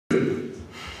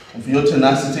And for your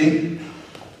tenacity,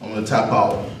 I'm gonna tap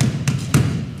out.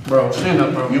 Bro, stand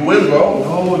up, bro. You win, bro.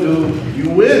 No, dude. You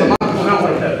win. I'm not going out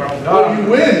like that, bro. God, you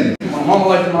win. My mama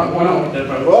like I'm not going out like that,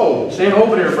 bro. Bro. Stand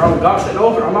over there, bro. God, stand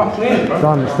over there. I'm not playing, bro. It's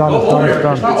done.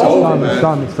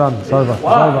 It's over. It's over.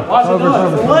 Why? Why is it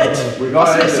done? For what?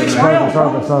 I said 6 rounds,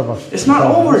 bro. It's not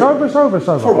over. It's over.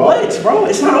 For what, bro?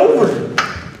 It's not over.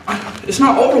 It's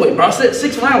not over with, bro. I said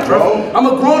 6 rounds, bro. I'm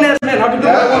a grown ass man. I can do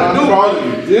what I want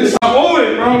to do. It's not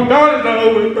over, bro. God, it's not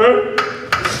over, bro.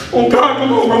 Oh God,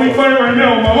 come on, bro. We fighting right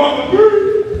now, my mama.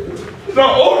 It's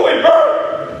not over with, bro.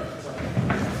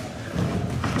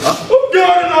 Oh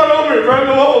God, it's not over, bro.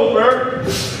 Come on, bro.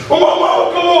 Oh my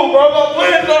mama, come on, bro. I'm not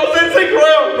playing, bro. I said 6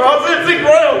 rounds, bro. I said 6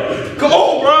 rounds. Come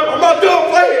on, bro. I'm not done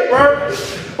playing, bro.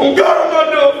 Oh God, I'm not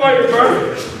done fighting,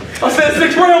 bro. I said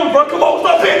 6 rounds, bro. Come on,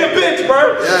 stop being a bitch,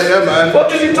 bro. Yeah, man.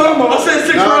 What is you talking about? I said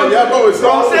 6 rounds. Yeah, bro, it's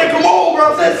not over. I said, come on, bro.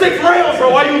 I said 6 rounds,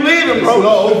 bro. Why you leaving, bro? It's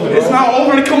not over, bro. It's not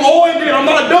over. Come on, dude. I'm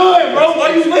not done, bro.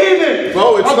 Why you leaving?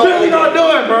 Bro, it's I'm really not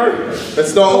done, bro.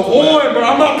 It's not over. Come on, bro.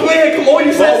 I'm not playing. Come on,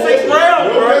 you said 6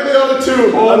 rounds, bro. We'll get the other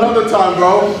 2 another time,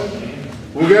 bro.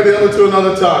 We'll get the other 2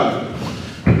 another time.